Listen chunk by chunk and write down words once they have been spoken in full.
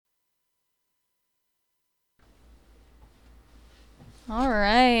All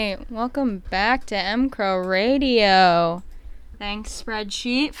right, welcome back to mcrowradio. Thanks,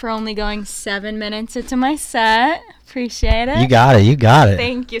 Spreadsheet, for only going 7 minutes into my set. Appreciate it. You got it.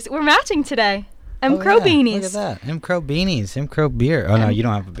 Thank you. We're matching today. Mcrow beanies. Look at that. Mcrow beanies. Mcrow beer. Oh, no, you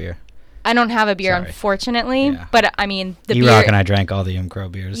don't have a beer. I don't have a beer, Sorry. Unfortunately. Yeah. But, I mean, the beer... You-Rock and I drank all the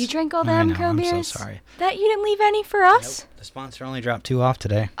Mcrow beers. You drank all the Mcrow beers? I'm so sorry. That you didn't leave any for us? Nope. The sponsor only dropped 2 off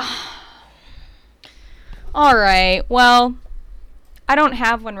today. All right. Well, I don't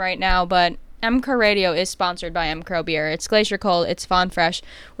have one right now, but mcrow radio is sponsored by mcrow beer. It's Glacier Cold. It's Fawn Fresh.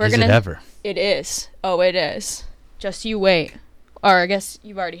 Is it ever? It is. Oh, it is. Just you wait. Or I guess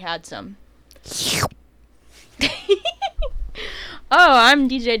you've already had some. Oh, I'm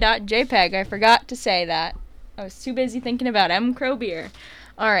DJ Jpeg. I forgot to say that. I was too busy thinking about mcrow beer.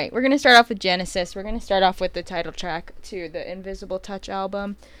 All right, we're going to start off with Genesis. We're going to start off with the title track to the Invisible Touch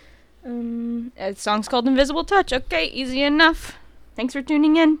album. The song's called Invisible Touch. Okay, easy enough. Thanks for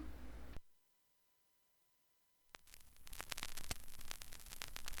tuning in.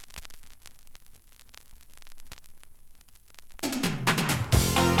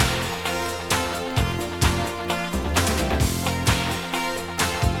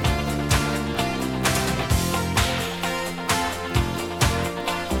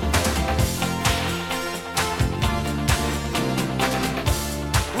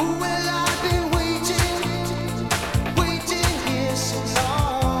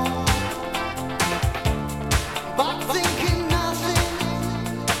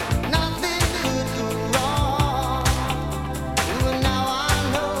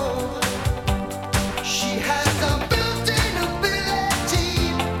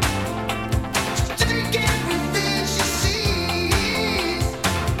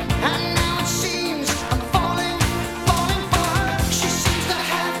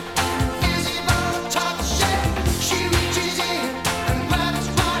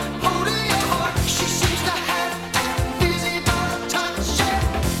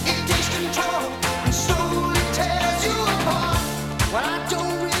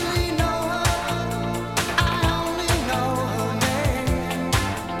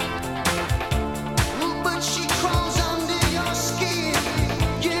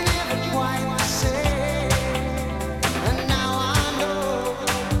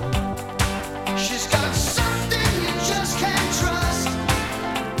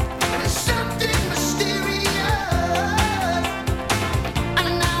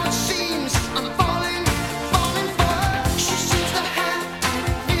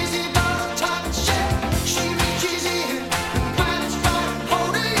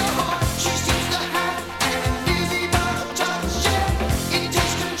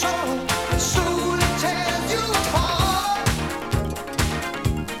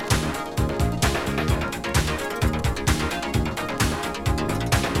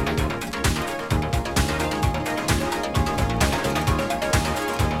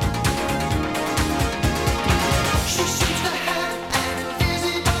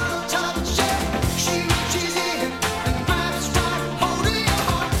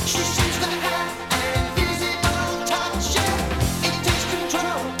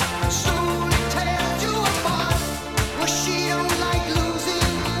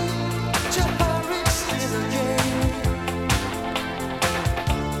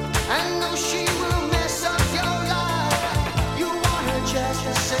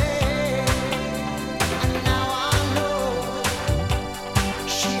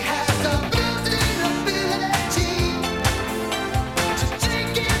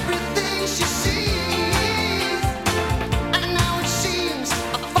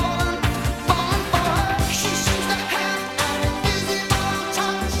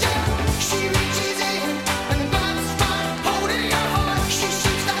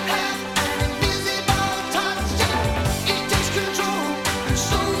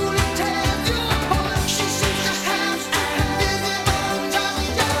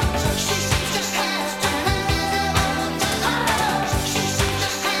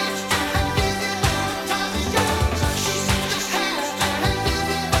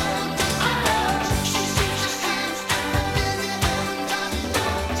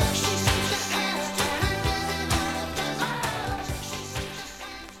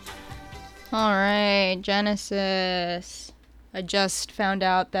 Alright, Genesis. I just found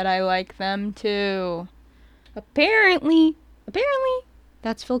out that I like them too. Apparently,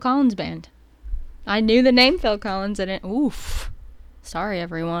 that's Phil Collins' band. I knew the name Phil Collins and oof. Sorry,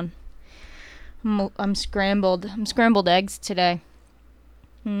 everyone. I'm scrambled. I'm scrambled eggs today.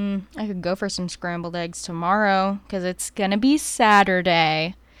 I could go for some scrambled eggs tomorrow, because it's gonna be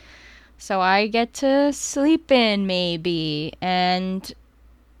Saturday. So I get to sleep in maybe and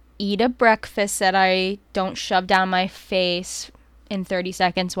eat a breakfast that I don't shove down my face in 30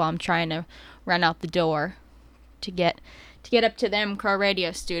 seconds while I'm trying to run out the door to get up to the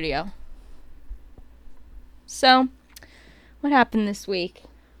mcrowradio studio. So, what happened this week?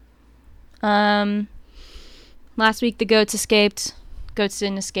 Last week the goats escaped. Goats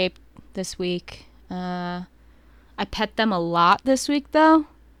didn't escape this week. I pet them a lot this week though.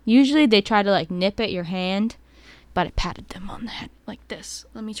 Usually they try to like nip at your hand, but I patted them on the head like this.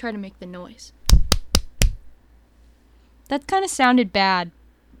 Let me try to make the noise. That kind of sounded bad.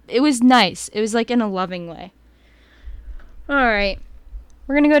 It was nice. It was like in a loving way. Alright.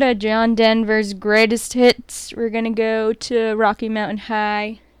 We're going to go to John Denver's greatest hits. We're going to go to Rocky Mountain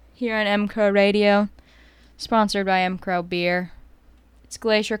High here on mcrowradio. Sponsored by mcrow beer. It's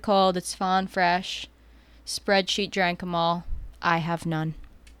glacier cold. It's fawn fresh. Spreadsheet drank 'em all. I have none.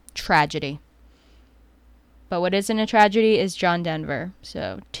 Tragedy. But what isn't a tragedy is John Denver.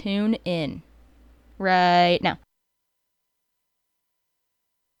 So tune in right now.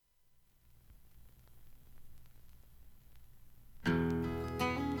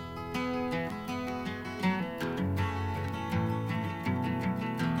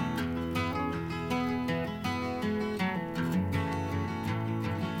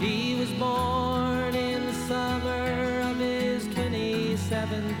 He was born in the summer of his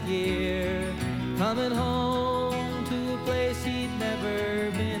 27th year, coming home to a place he'd never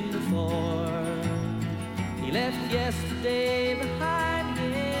been before. He left yesterday behind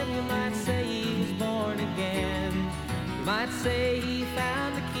him. You might say he was born again. You might say he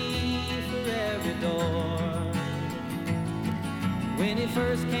found the key for every door. When he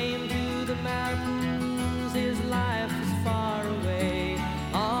first came to the mountains, his life was far away,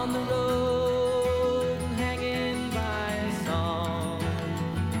 on the road, hanging by a song.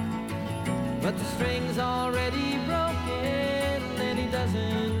 But the string's already broken, and he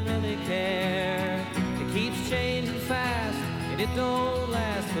doesn't really care. It keeps changing fast, and it don't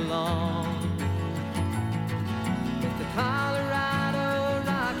last for long. It's the Colorado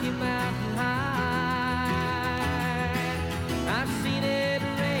Rocky Mountain High. I've seen it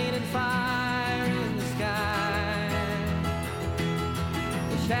rain and fire in the sky.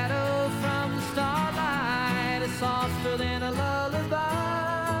 The shadow from the starlight is softer than a lullaby.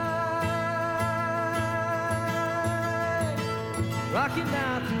 Rocky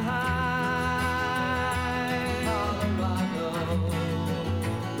Mountain High, Colorado.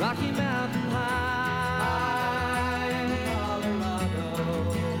 Rocky Mountain High, Colorado.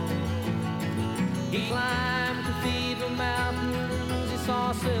 He climbed Cathedral Mountains. He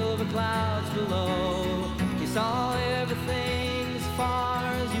saw silver clouds below. He saw everything as far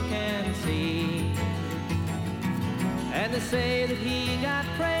as you can see. And they say that he got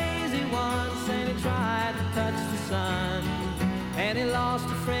crazy once, and he tried to touch the sun, and he lost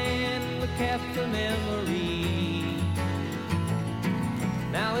a friend but kept a memory.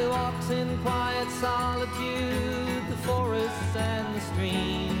 Now he walks in quiet solitude, the forests and the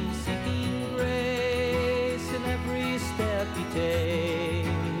streams, seeking grace in every step he takes.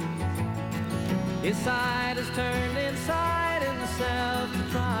 His side is turned inside himself to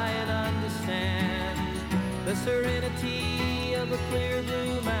try and understand the serenity of a clear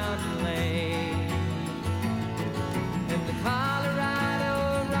blue mountain lake. And the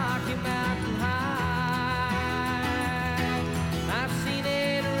Colorado Rocky Mountain High, I've seen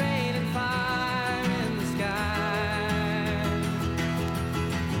it rain and fire in the sky.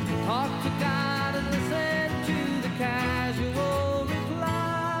 Talk to God and listen to the casual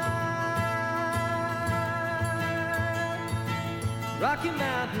reply. Rocky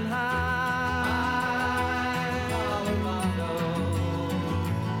Mountain High, Colorado.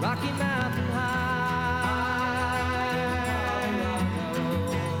 Rocky Mountain High,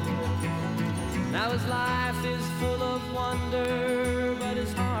 now his life is full of wonder, but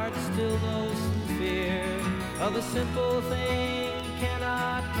his heart still knows some fear of a simple thing he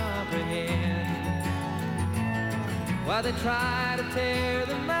cannot comprehend. While they try to tear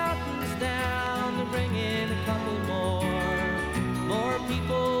the mountains down to bring in a couple more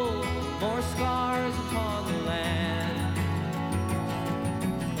people, more scars upon the land.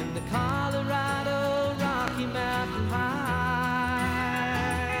 In the Colorado Rocky Mountain High,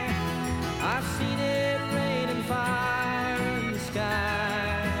 I've seen it rain and fire in the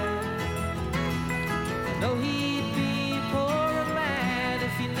sky. I know he'd be poor and mad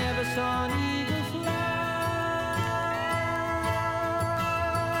if he never saw an eagle fly.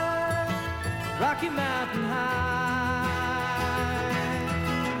 Rocky Mountain High,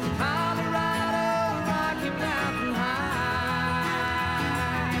 Colorado Rocky Mountain High,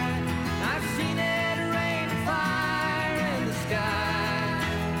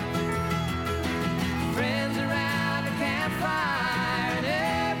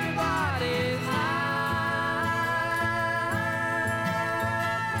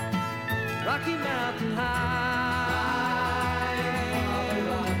 Rocky Mountain High,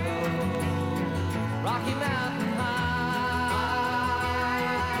 Colorado. Rocky Mountain High,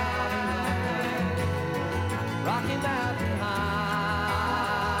 Colorado. Rocky Mountain High,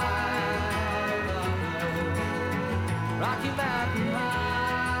 Colorado. Rocky Mountain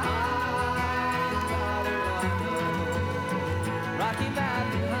High, Colorado. Rocky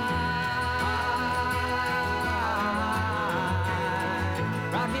Mountain High,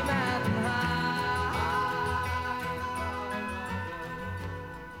 Rocky Mountain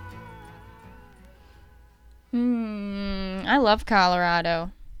I love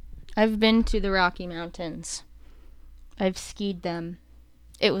Colorado. I've been to the Rocky Mountains. I've skied them.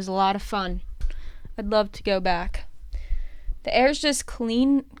 It was a lot of fun. I'd love to go back. The air's just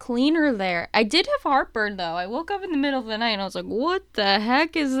cleaner there. I did have heartburn though. I woke up in the middle of the night and I was like, what the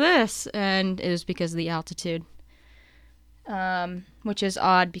heck is this? And it was because of the altitude. Which is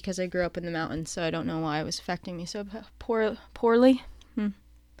odd because I grew up in the mountains, so I don't know why it was affecting me so poorly.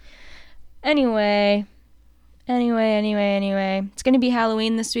 Anyway. It's going to be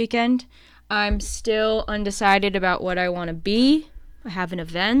Halloween this weekend. I'm still undecided about what I want to be. I have an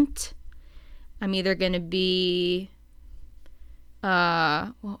event. I'm either going to be...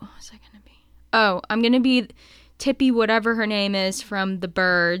 what was I going to be? Oh, I'm going to be Tippy, whatever her name is, from The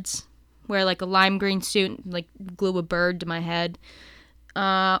Birds. Wear like a lime green suit and like glue a bird to my head.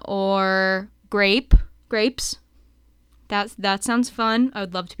 Or Grapes. That sounds fun. I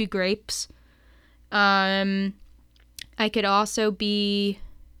would love to be Grapes. I could also be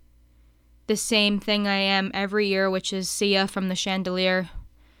the same thing I am every year, which is Sia from the Chandelier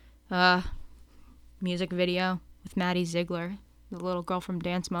music video with Maddie Ziegler, the little girl from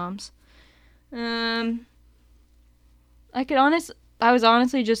Dance Moms. I was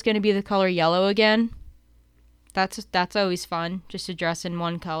honestly just going to be the color yellow again. That's always fun, just to dress in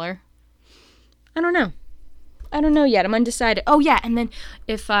one color. I don't know yet. I'm undecided. Oh, yeah, and then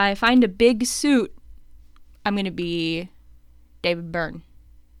if I find a big suit, I'm going to be David Byrne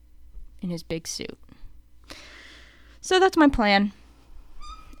in his big suit. So that's my plan.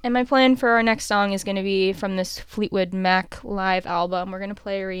 And my plan for our next song is going to be from this Fleetwood Mac live album. We're going to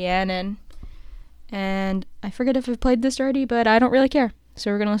play Rhiannon. And I forget if I've played this already, but I don't really care.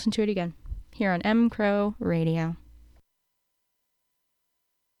 So we're going to listen to it again here on mcrowradio.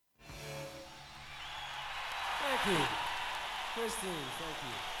 Thank you. Christine, thank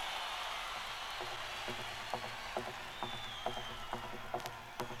you.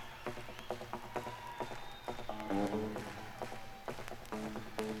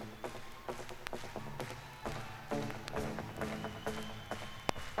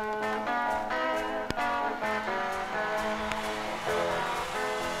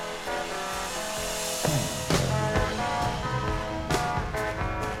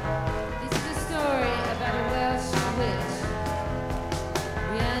 This is a story about a Welsh witch.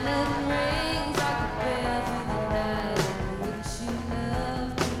 Rhiannon rings like a bell through the night. With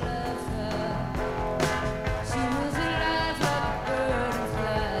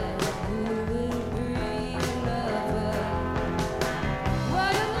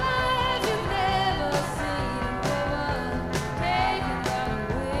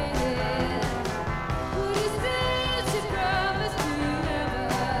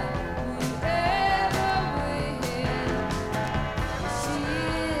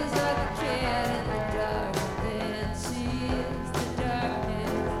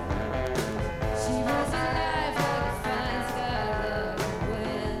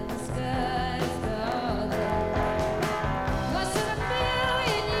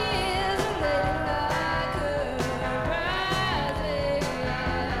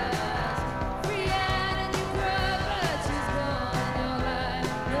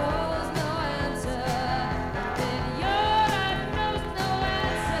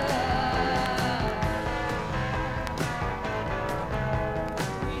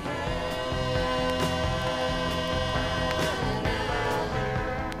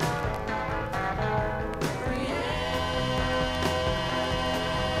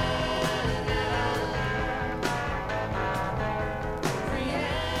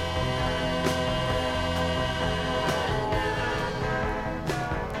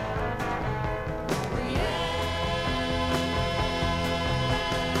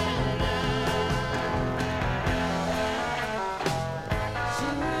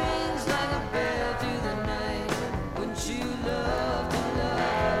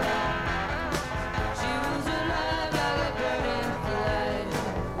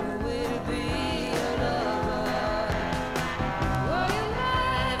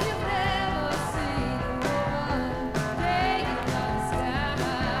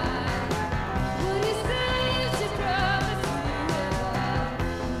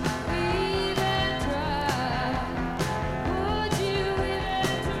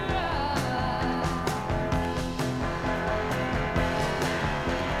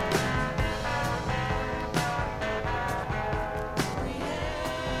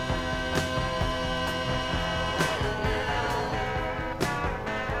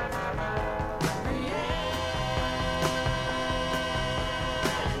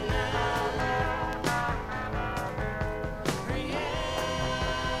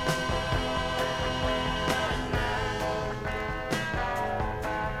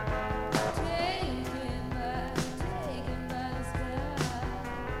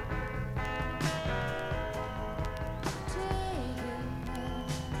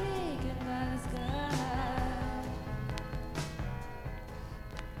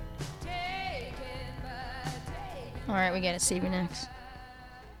Alright, we get it. Stevie Nicks.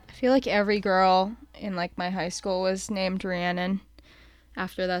 I feel like every girl in like my high school was named Rhiannon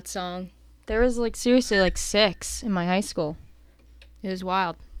after that song. There was like seriously like 6 in my high school. It was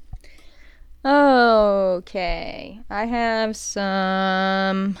wild. Okay. I have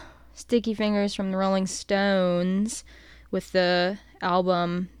some Sticky Fingers from the Rolling Stones with the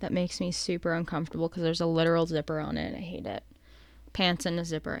album that makes me super uncomfortable because there's a literal zipper on it. I hate it. Pants and a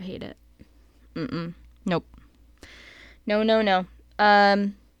zipper. I hate it. Nope. No.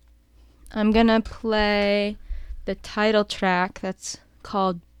 I'm gonna play the title track that's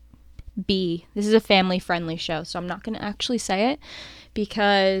called B. This is a family-friendly show, so I'm not gonna actually say it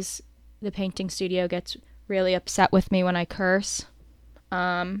because the painting studio gets really upset with me when I curse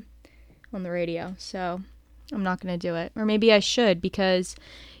on the radio, so I'm not gonna do it. Or maybe I should, because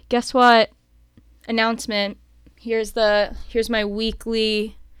guess what? Announcement. Here's my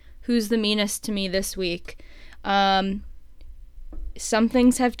weekly Who's the Meanest to Me this week. Some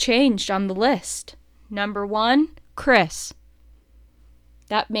things have changed on the list. Number 1, Chris.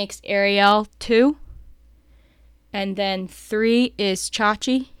 That makes Ariel 2. And then 3 is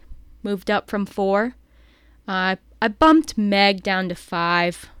Chachi. Moved up from 4. I bumped Meg down to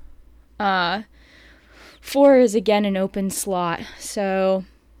 5. 4 is again an open slot, so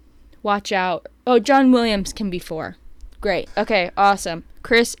watch out. Oh, John Williams can be 4. Great. Okay, awesome.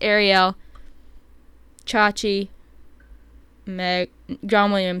 Chris, Ariel, Chachi, Meg,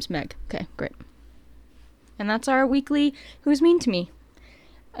 John Williams, Meg. Okay, great. And that's our weekly Who's Mean to Me.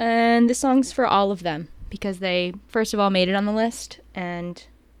 And this song's for all of them because they, first of all, made it on the list. And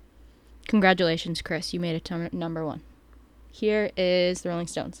congratulations, Chris. You made it to number 1. Here is the Rolling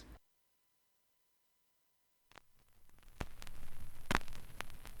Stones.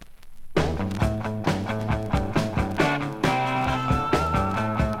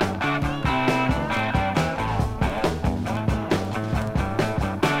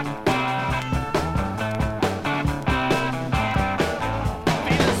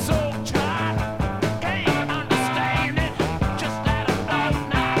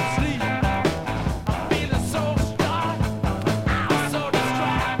 So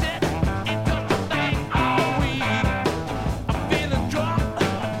distracted.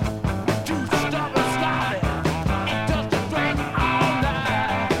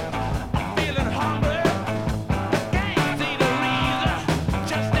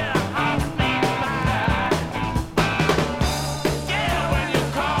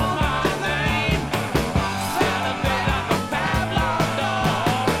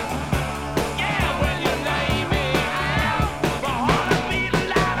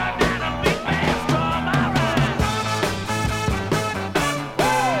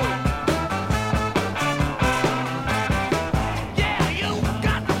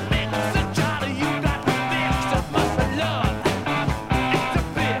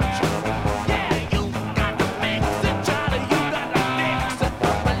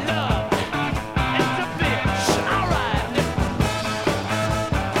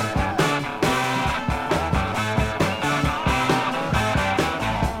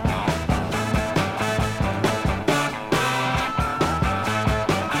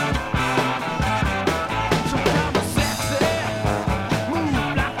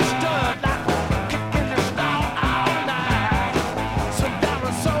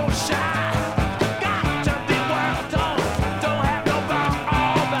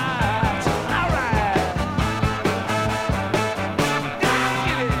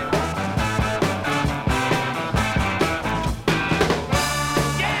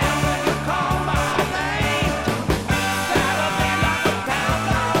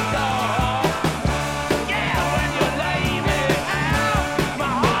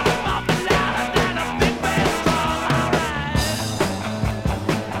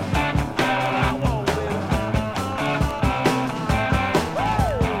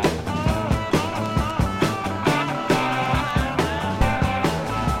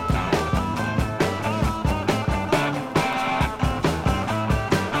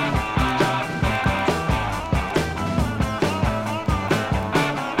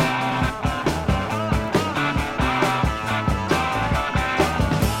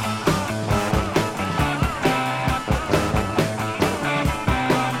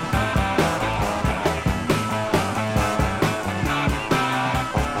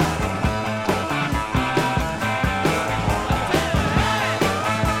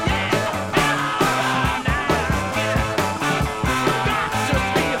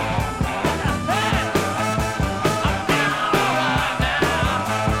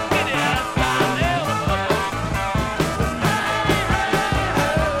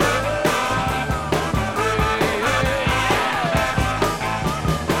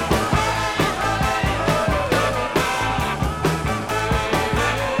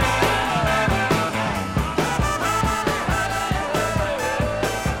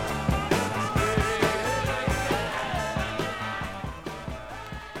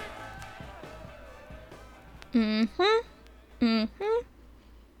 That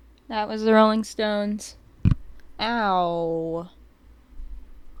was the Rolling Stones. Ow.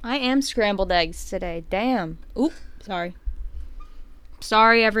 I am scrambled eggs today. Damn. Oop. Sorry.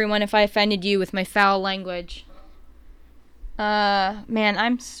 Sorry, everyone, if I offended you with my foul language. Man,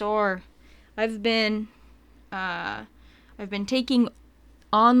 I'm sore. I've been taking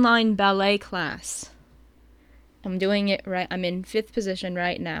online ballet class. I'm doing it right. I'm in 5th position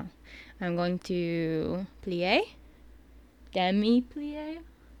right now. I'm going to plie, demi-plie.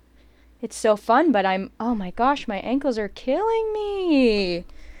 It's so fun, but oh my gosh, my ankles are killing me.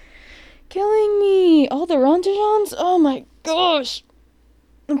 All the rondagens, oh my gosh.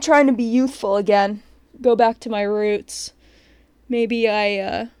 I'm trying to be youthful again. Go back to my roots. Maybe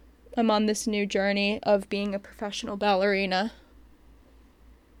I'm on this new journey of being a professional ballerina.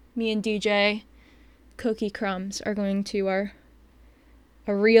 Me and DJ Cookie Crumbs are going to a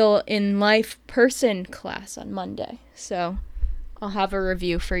real in-life person class on Monday. So I'll have a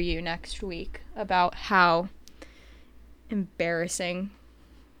review for you next week about how embarrassing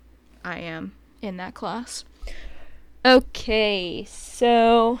I am in that class. Okay,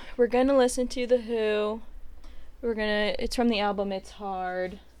 so we're gonna listen to The Who. It's from the album It's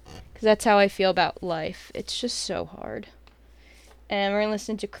Hard, because that's how I feel about life. It's just so hard. And we're gonna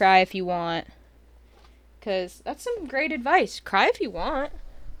listen to Cry If You Want, because that's some great advice. Cry if you want.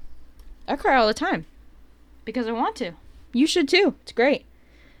 I cry all the time, because I want to. You should too. It's great.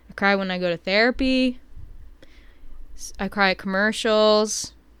 I cry when I go to therapy. I cry at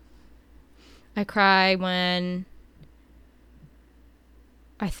commercials. I cry when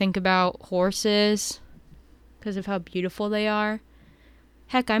I think about horses because of how beautiful they are.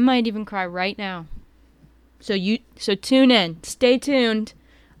 Heck, I might even cry right now. So tune in. Stay tuned.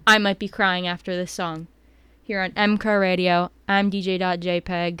 I might be crying after this song. Here on mcrowradio. I'm DJ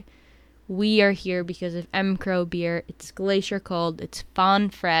Jpeg. We are here because of mcrow beer. It's glacier cold. It's fawn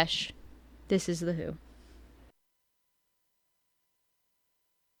fresh. This is The Who.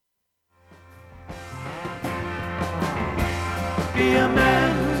 Be a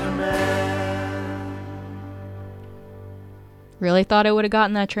man who's a man. Really thought I would have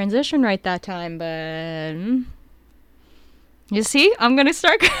gotten that transition right that time, but you see, I'm gonna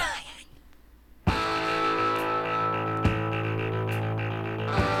start crying.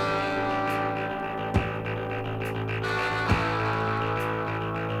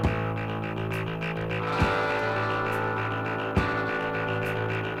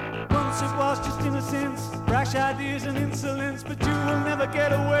 Once it was just innocence, brash ideas and insolence, but you will never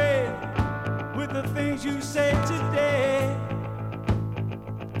get away with the things you say today.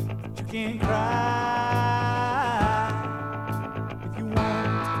 But you can't cry if you want.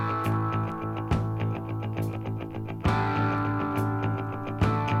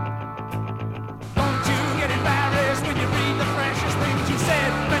 Don't you get embarrassed when you read the precious things you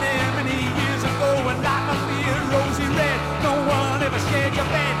said many, many years ago, and life must be a rosy red. No one ever shared your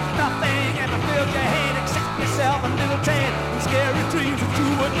bed, nothing ever filled your head except yourself and little Ted, and scary dreams that you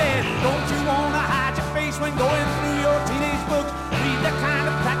were dead. Don't you wanna hide your face when going through your teenage books? Read the kind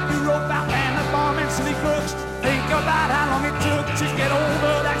of crap you wrote about man, the bomb and silly crooks. Think about how long it took to get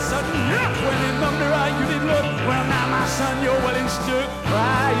over that sudden look when in the mirror you didn't look. Well, now my son, you're well and stood.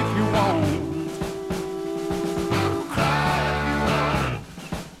 Cry if you want. Cry if you want.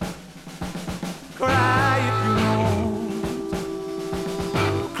 Cry if you want.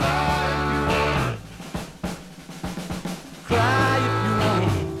 Cry if you want. Cry if you want.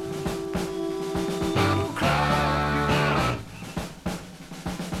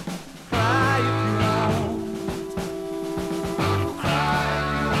 Cry if you want.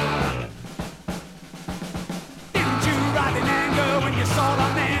 Didn't you ride in anger when you saw the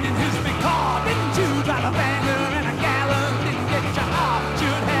man in his big car? Didn't you drive a banger and a gallon? Didn't get your heart.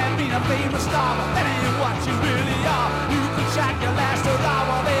 Should have been a famous star, but that ain't what you really are. You could shot your last hurrah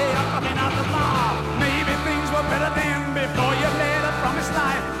while they are coming out the bar. Maybe things were better then before you led a promised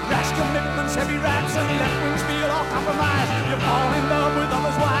life. Rash commitments, heavy raps, and left wings feel all compromised. You fall in love with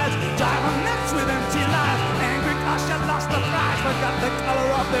others' wives, driving nuts with empty lies. Angry 'cause you lost the prize, forgot the color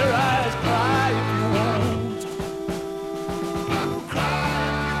of their eyes. Cry if you want. Cry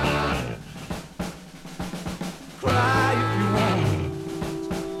if you want. Cry if you want.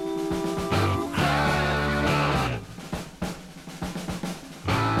 Cry if you want.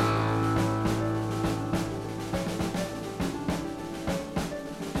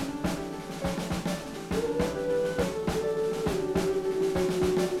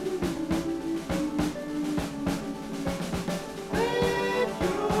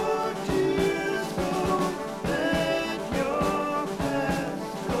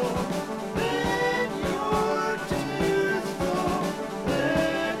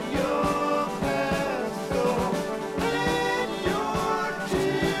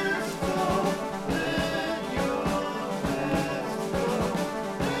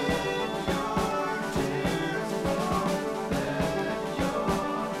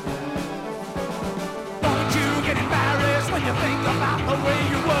 you think about the way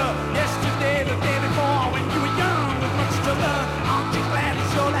you were yesterday, the day before, when you were young with much to learn. Aren't you glad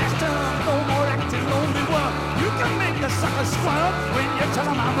it's your last term? No more acting lonely work. You can make the sucker squirm when you tell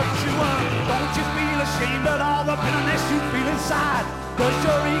them how much you earn. Don't you feel ashamed at all the bitterness you feel inside? Does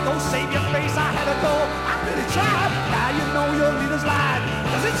your ego save your face? I had to go, I really tried. Now you know your leader's lied.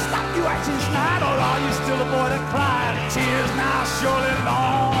 Does it stop you acting snide, or are you still a boy that cried? Tears now surely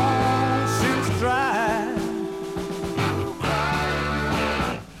long since dried.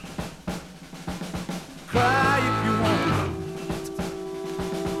 Cry if you want.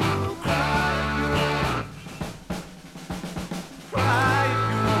 Cry if you want. Cry if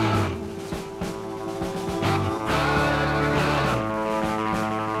you want.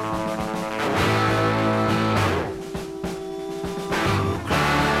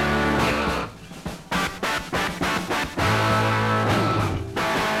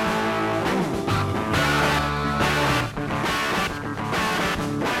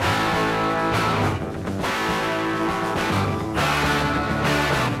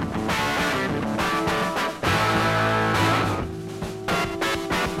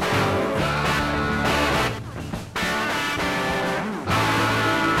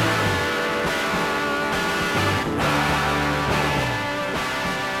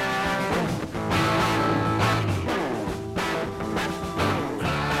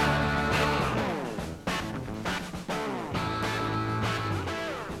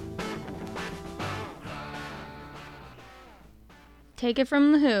 Take it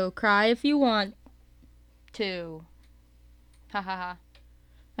from the Who. Cry if you want to. Ha ha ha.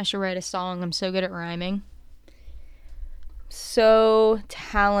 I should write a song. I'm so good at rhyming. So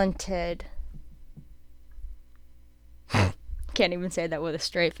talented. Can't even say that with a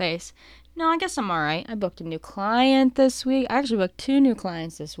straight face. No, I guess I'm alright. I booked a new client this week. I actually booked 2 new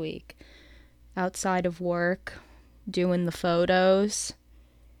clients this week. Outside of work. Doing the photos.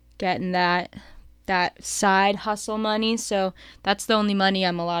 Getting that side hustle money. So that's the only money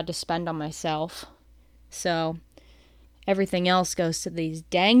I'm allowed to spend on myself. So everything else goes to these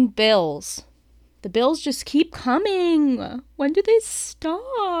dang bills. The bills just keep coming. When do they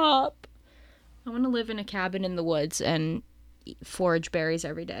stop? I want to live in a cabin in the woods and forage berries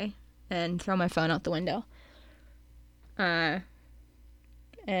every day and throw my phone out the window. And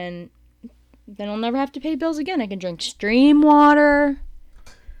then I'll never have to pay bills again. I can drink stream water.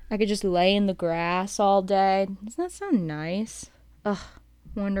 I could just lay in the grass all day. Doesn't that sound nice? Ugh,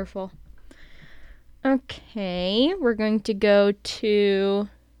 wonderful. Okay, we're going to go to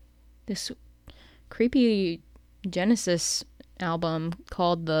this creepy Genesis album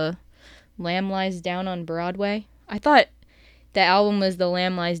called The Lamb Lies Down on Broadway. I thought the album was The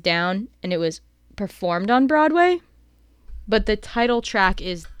Lamb Lies Down and it was performed on Broadway, but the title track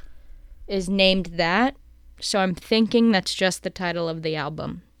is named that, so I'm thinking that's just the title of the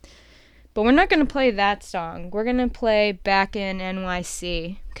album. But we're not going to play that song. We're going to play Back in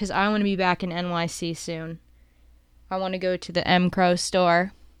NYC, because I want to be back in NYC soon. I want to go to the mcrow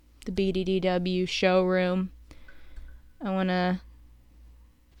store, the BDDW showroom. I want to,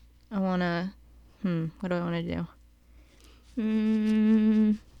 what do I want to do?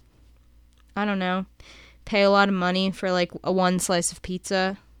 I don't know. Pay a lot of money for like a 1 slice of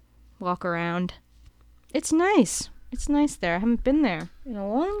pizza. Walk around. It's nice. It's nice there. I haven't been there in a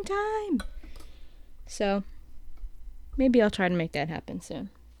long time. So, maybe I'll try to make that happen soon.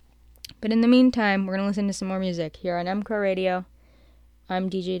 But in the meantime, we're going to listen to some more music here on mcrowradio. I'm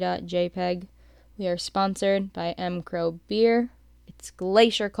DJ Jpeg. We are sponsored by mcrow beer. It's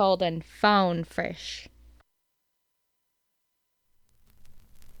glacier cold and found fresh.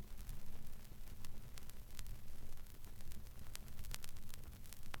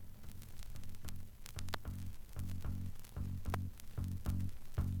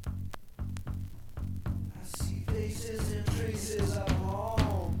 Faces and traces of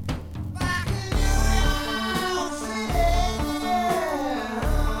home.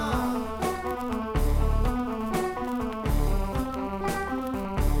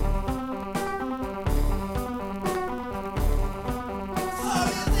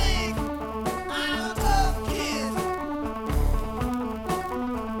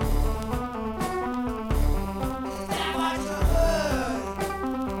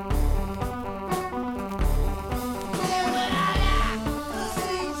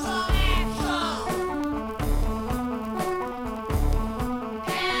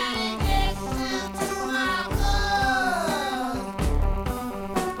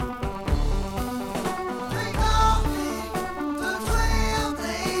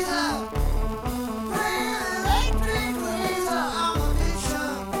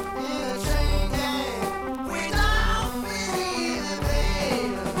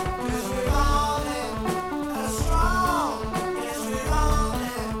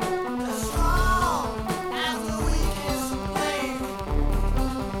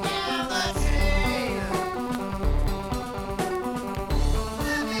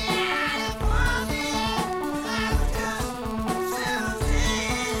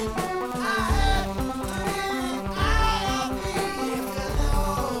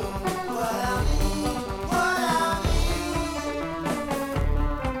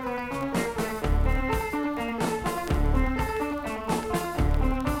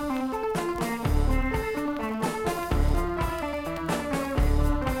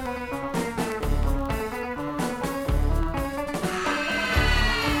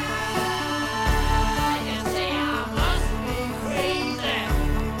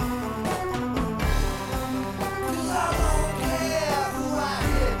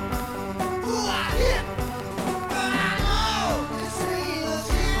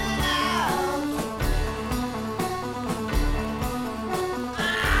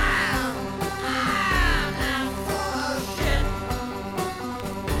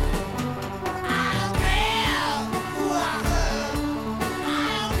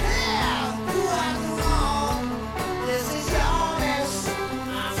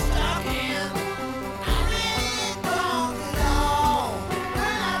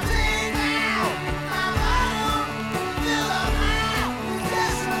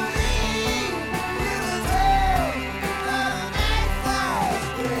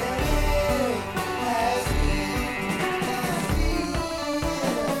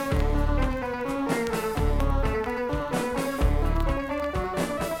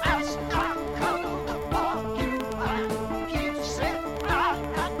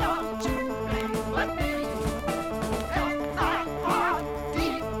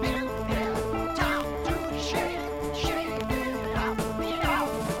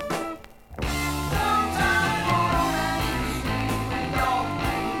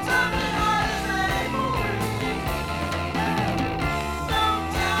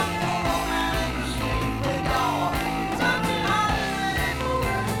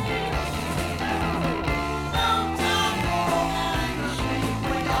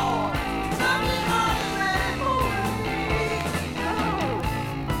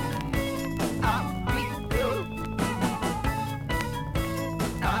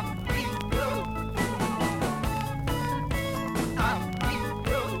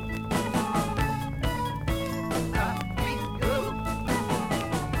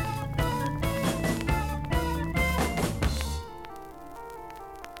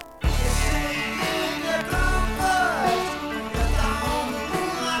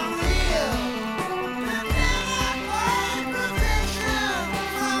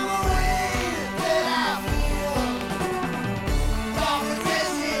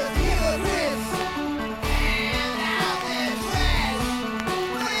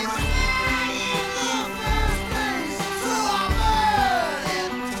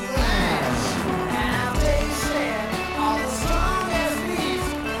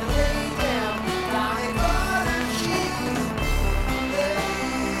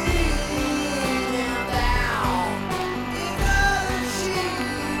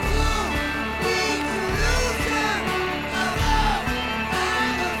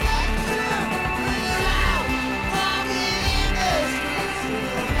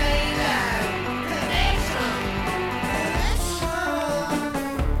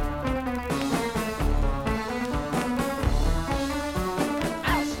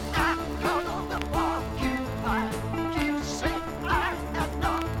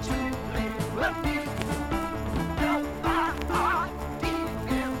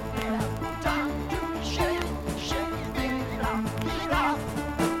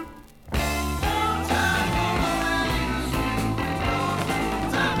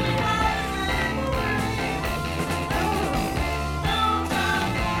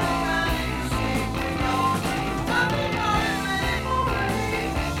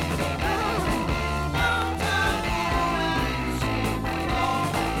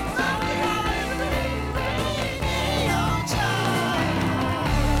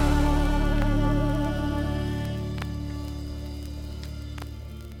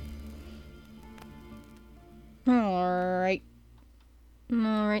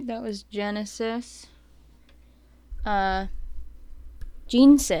 Alright, that was Genesis.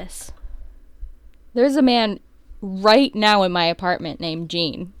 Gene Sis. There's a man right now in my apartment named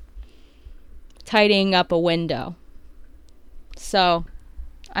Gene, tidying up a window. So,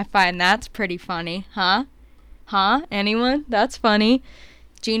 I find that's pretty funny, huh? Huh? Anyone? That's funny.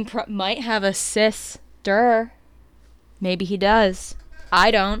 Gene might have a sister. Maybe he does.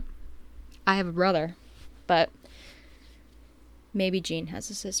 I don't. I have a brother. But maybe Gene has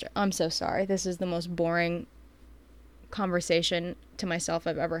a sister. I'm so sorry. This is the most boring conversation to myself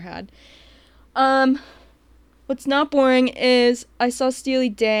I've ever had. What's not boring is I saw Steely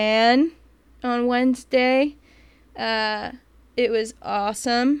Dan on Wednesday. It was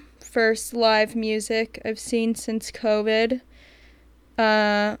awesome. First live music I've seen since COVID.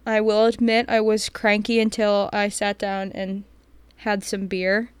 I will admit I was cranky until I sat down and had some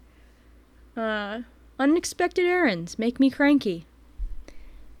beer. Unexpected errands make me cranky.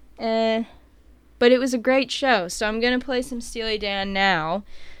 But it was a great show, so I'm going to play some Steely Dan now.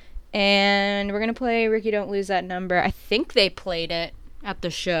 And we're going to play Ricky Don't Lose That Number. I think they played it at the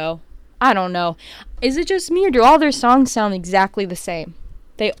show. I don't know. Is it just me, or do all their songs sound exactly the same?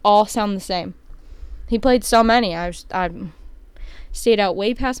 They all sound the same. He played so many. I stayed out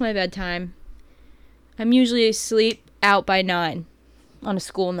way past my bedtime. I'm usually asleep out by 9 on a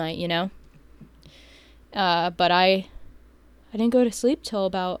school night, you know? But I didn't go to sleep till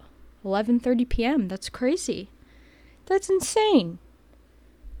about 11:30 p.m. That's crazy. That's insane.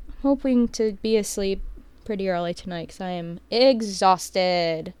 I'm hoping to be asleep pretty early tonight because I am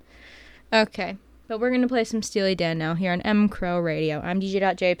exhausted. Okay, but we're going to play some Steely Dan now here on mcrowradio. I'm DJ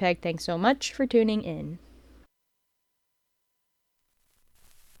Jpeg. Thanks so much for tuning in.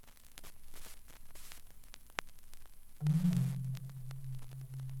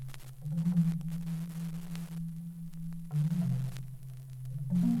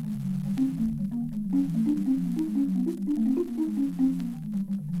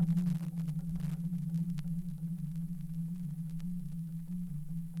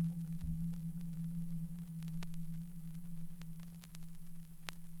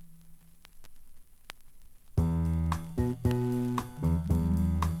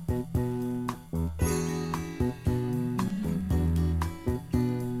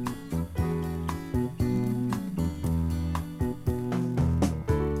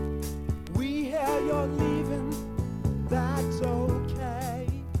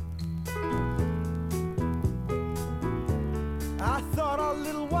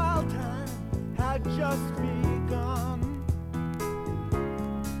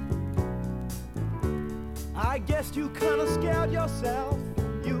 I guess you kinda scared yourself,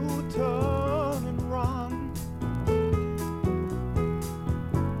 you turn and run.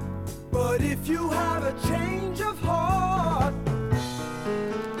 But if you have a change of heart,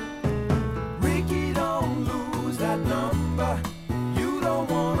 Ricky, don't lose that number. You don't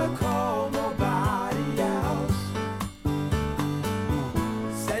wanna call nobody else.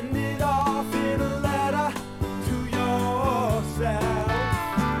 Send it off in a letter to yourself.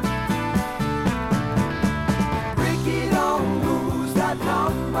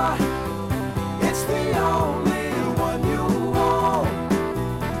 It's the only one you want.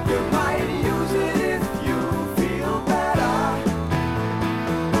 You might use it if you feel better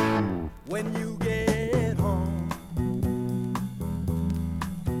when you get home.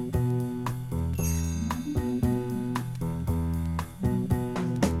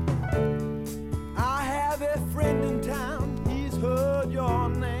 I have a friend in town, he's heard your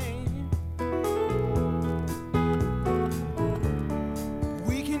name.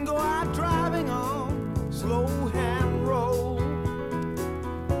 Driving on slow hand road.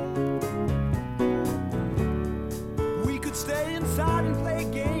 We could stay inside and play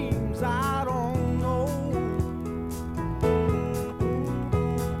games, I don't know.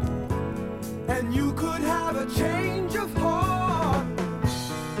 And you could have a change of heart.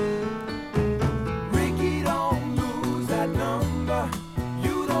 Ricky, don't lose that number.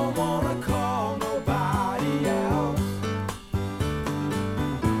 You don't wanna call nobody else.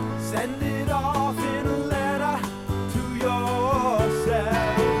 Send it off in a letter to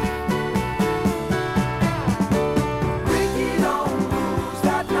yourself. Ricky, don't lose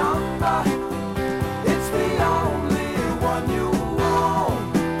that number. It's the only one you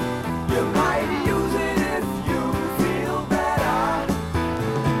want. You might use it if you feel better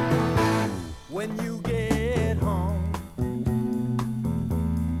when you get home.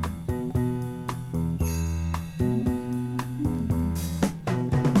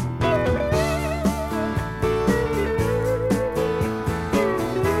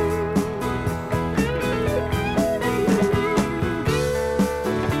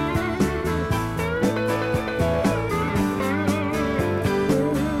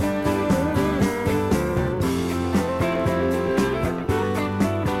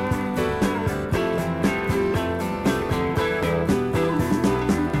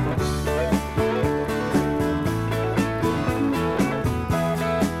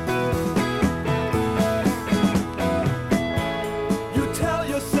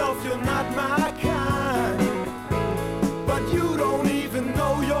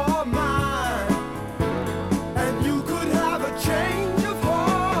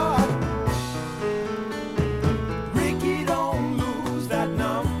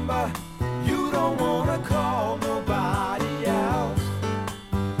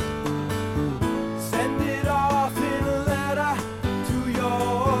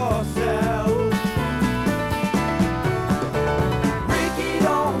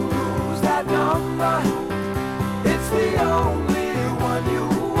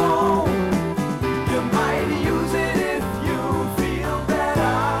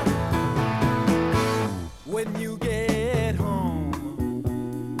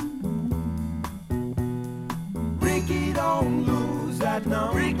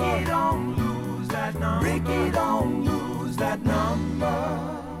 Ricky, don't lose that number. Ricky, don't lose that number.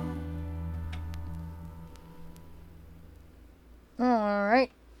 All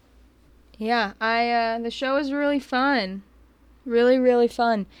right. Yeah, the show was really fun. Really, really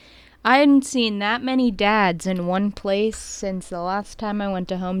fun. I hadn't seen that many dads in one place since the last time I went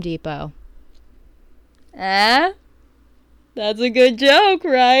to Home Depot. Eh? That's a good joke,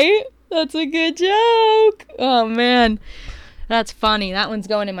 right? That's a good joke. Oh, man. That's funny. That one's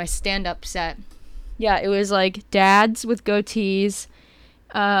going in my stand-up set. Yeah, it was like dads with goatees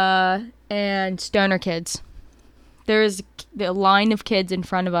and stoner kids. There was a line of kids in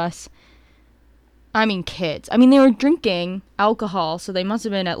front of us. I mean, kids. I mean, they were drinking alcohol, so they must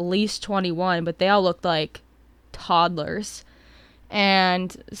have been at least 21, but they all looked like toddlers.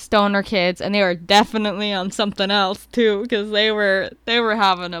 And stoner kids, and they were definitely on something else, too, because they were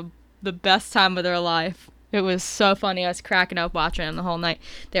having the best time of their life. It was so funny. I was cracking up watching them the whole night.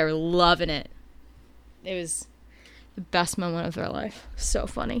 They were loving it. It was the best moment of their life. So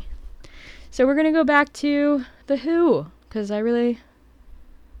funny. So we're going to go back to The Who, because I'm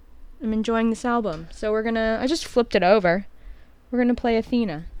enjoying this album. So I just flipped it over. We're going to play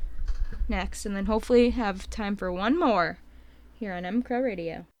Athena next, and then hopefully have time for one more here on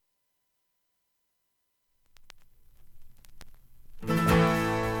mcrowradio.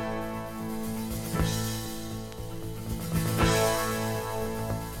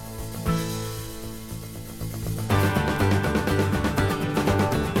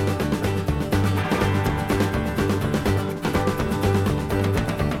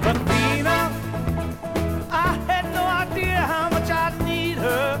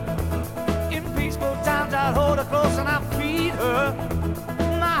 Close and I feed her.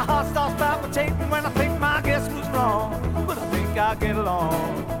 My heart starts palpitating when I think my guess was wrong, but I think I'll get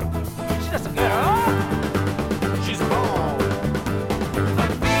along. She's just a girl. She's a ball.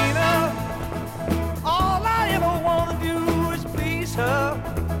 Athena, all I ever want to do is please her.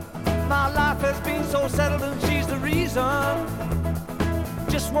 My life has been so settled and she's the reason.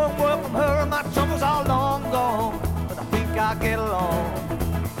 Just one word from her and my troubles are long gone, but I think I'll get along.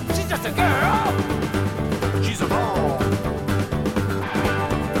 She's just a girl. She's a ball.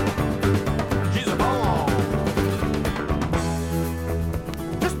 She's a ball.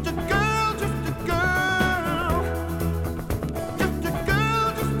 Just a girl, just a girl. Just a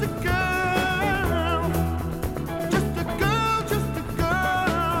girl, just a girl. Just a girl, just a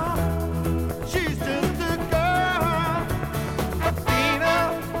girl. She's just a girl. Athena,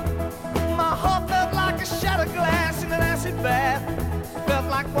 my heart felt like a shattered glass in an acid bath. Felt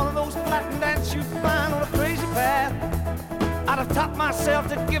like one of those flattened ants you find on a crazy path. I'd have taught myself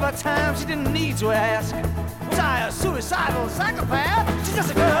to give her time she didn't need to ask. Was I a suicidal psychopath? She's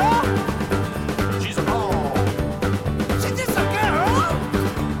just a girl. She's a ball. She's just a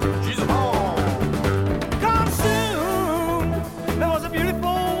girl. She's a ball. Come soon. There was a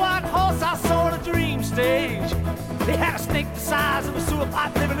beautiful white horse I saw on a dream stage. He had a snake the size of a sewer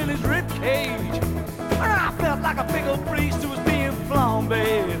pipe living in his rib cage. And I felt like a big old priest who was being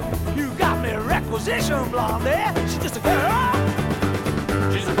flambéed. You got me requisition, blondie. She's just a girl.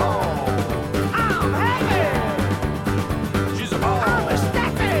 She's a ball. I'm happy. She's a ball. I'm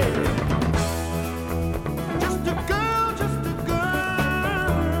ecstatic. Just a girl, just a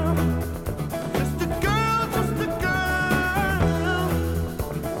girl. Just a girl, just a girl.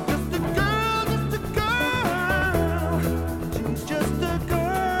 Just a girl, just a girl. She's just a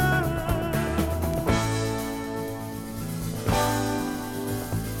girl.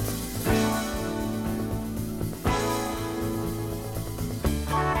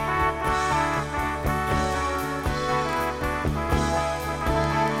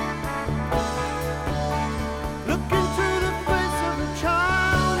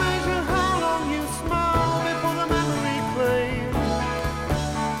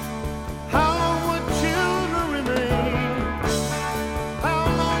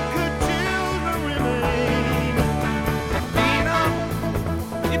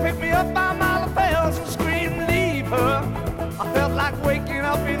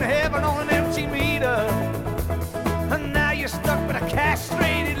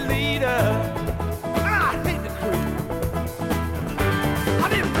 Castrated leader. I hate the creep. I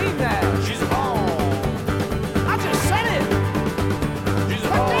didn't mean that. She's a ball. I just said it. She's a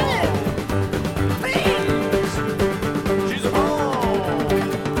ball. I did it. Please. She's a ball.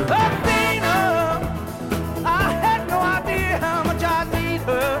 Athena, I had no idea how much I need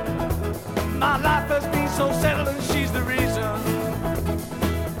her. My life has been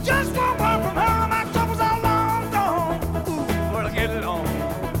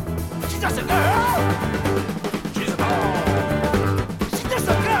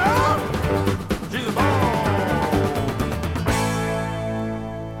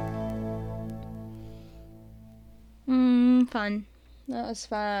fun. That was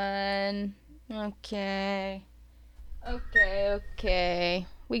fun. Okay.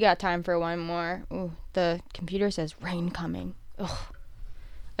 We got time for one more. Ooh, the computer says rain coming. Ugh.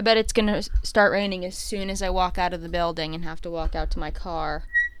 I bet it's gonna start raining as soon as I walk out of the building and have to walk out to my car.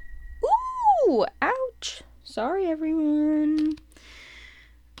 Ooh, ouch. Sorry, everyone.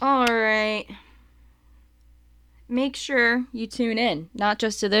 Alright. Make sure you tune in, not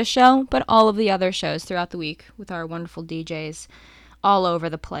just to this show, but all of the other shows throughout the week with our wonderful DJs all over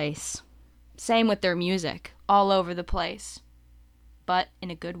the place. Same with their music, all over the place, but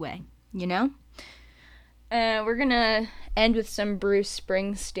in a good way, you know? We're gonna end with some Bruce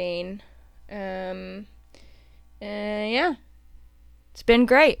Springsteen. Yeah. It's been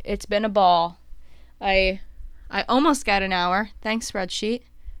great. It's been a ball. I almost got an hour. Thanks, spreadsheet.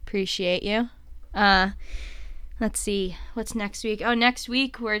 Appreciate you. Let's see. What's next week? Oh, next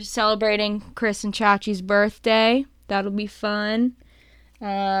week we're celebrating Chris and Chachi's birthday. That'll be fun.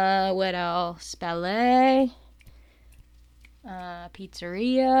 What else? Ballet.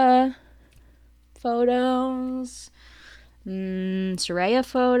 Pizzeria. Photos. Soraya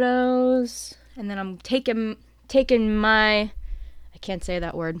photos. And then I'm taking my... I can't say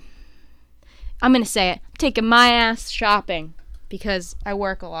that word. I'm going to say it. I'm taking my ass shopping because I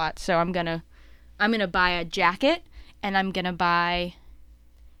work a lot. So I'm going to buy a jacket and I'm going to buy,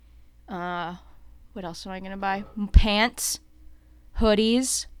 what else am I going to buy? Pants,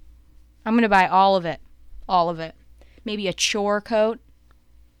 hoodies. I'm going to buy all of it. All of it. Maybe a chore coat.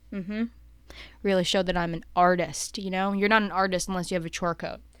 Really show that I'm an artist, you know? You're not an artist unless you have a chore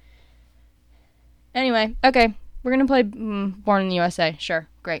coat. Anyway, okay. We're going to play Born in the USA. Sure.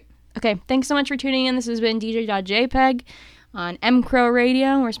 Great. Okay. Thanks so much for tuning in. This has been DJ Jpeg on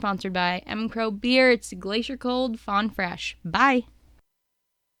mcrowradio. We're sponsored by mcrow beer. It's glacier cold, fawn fresh. Bye.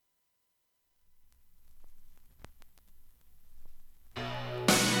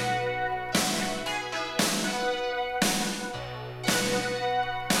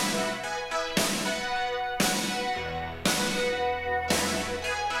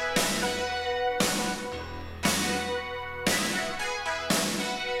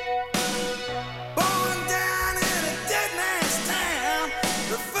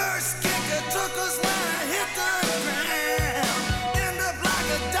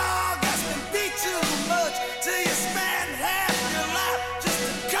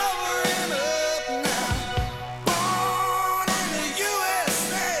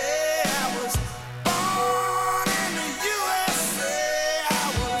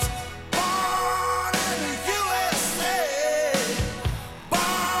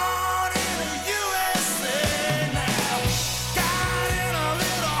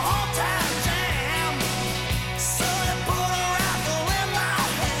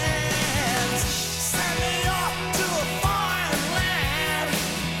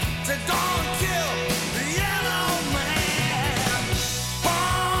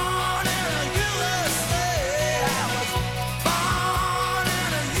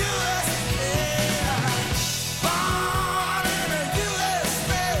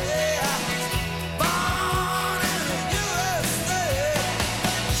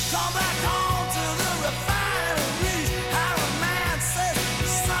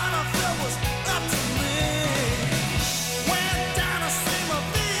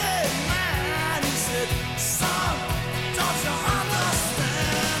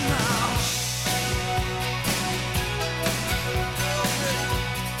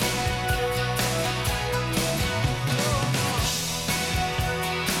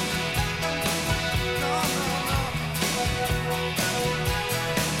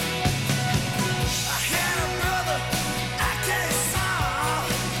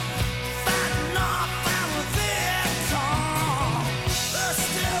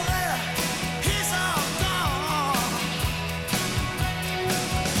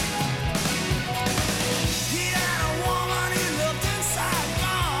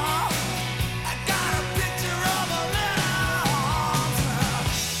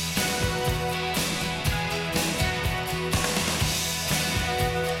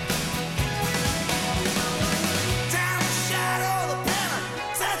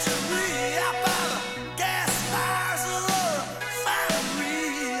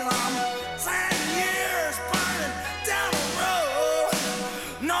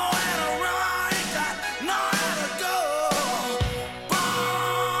 No